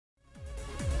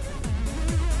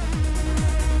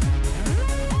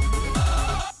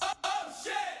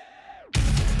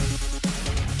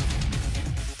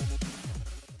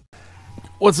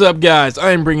What's up, guys?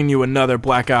 I am bringing you another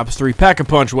Black Ops 3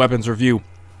 Pack-a-Punch weapons review.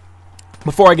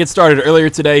 Before I get started,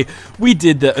 earlier today, we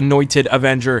did the Anointed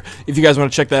Avenger. If you guys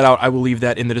want to check that out, I will leave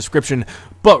that in the description.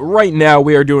 But right now,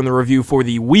 we are doing the review for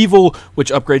the Weevil,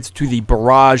 which upgrades to the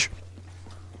Barrage.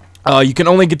 You can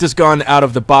only get this gun out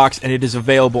of the box, and it is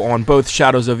available on both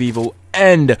Shadows of Evil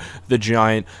and the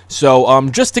Giant. So,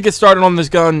 just to get started on this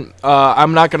gun,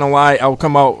 I'm not going to lie, I'll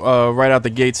come out right out the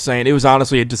gates saying it was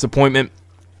honestly a disappointment.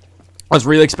 I was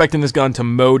really expecting this gun to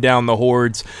mow down the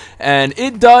hordes, and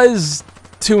it does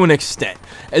to an extent.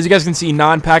 As you guys can see,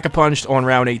 non-pack-a-punched on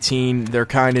round 18, they're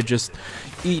kind of just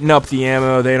eating up the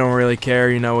ammo. They don't really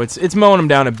care, you know, it's mowing them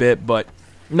down a bit, but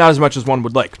not as much as one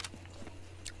would like.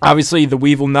 Obviously, the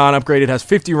Weevil non-upgraded has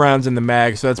 50 rounds in the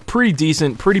mag, so that's pretty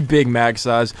decent, pretty big mag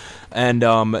size, and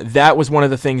that was one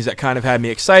of the things that kind of had me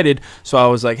excited, so I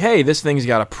was like, hey, this thing's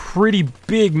got a pretty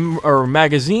big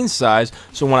magazine size,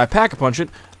 so when I pack-a-punch it,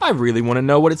 I really want to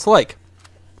know what it's like.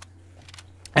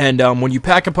 And when you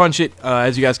pack-a-punch it,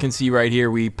 as you guys can see right here,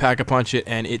 we pack-a-punch it,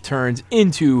 and it turns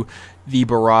into the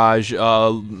Barrage.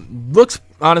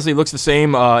 Honestly, looks the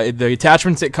same. The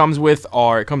attachments it comes with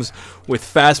it comes with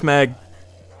fast mag,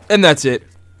 and that's it.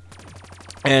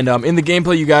 And in the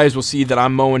gameplay, you guys will see that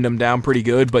I'm mowing them down pretty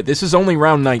good, but this is only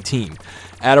round 19.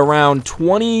 At around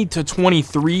 20 to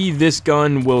 23, this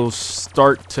gun will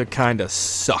start to kind of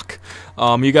suck.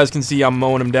 You guys can see I'm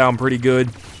mowing them down pretty good,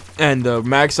 and the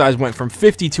mag size went from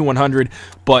 50 to 100,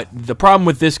 but the problem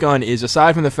with this gun is,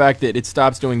 aside from the fact that it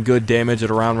stops doing good damage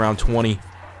at around round 20,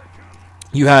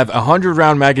 you have a 100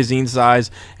 round magazine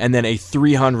size and then a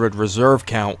 300 reserve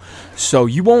count, so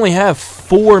you only have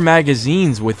 4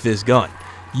 magazines with this gun.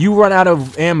 You run out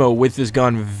of ammo with this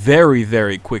gun very,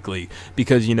 very quickly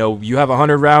because, you know, you have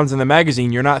 100 rounds in the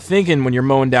magazine. You're not thinking when you're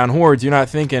mowing down hordes, you're not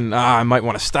thinking, I might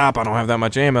want to stop, I don't have that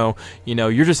much ammo. You know,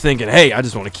 you're just thinking, hey, I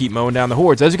just want to keep mowing down the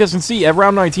hordes. As you guys can see, at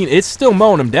round 19, it's still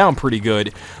mowing them down pretty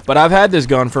good, but I've had this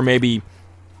gun for maybe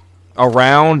a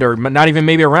round, or not even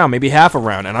maybe a round, maybe half a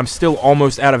round, and I'm still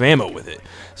almost out of ammo with it.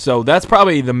 So that's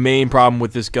probably the main problem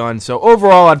with this gun. So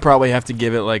overall, I'd probably have to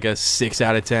give it like a 6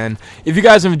 out of 10. If you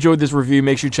guys have enjoyed this review,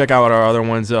 make sure you check out our other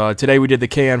ones. Today we did the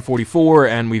KN44,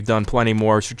 and we've done plenty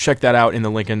more, so check that out in the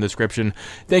link in the description.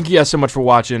 Thank you guys so much for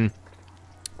watching.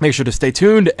 Make sure to stay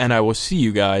tuned, and I will see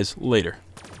you guys later.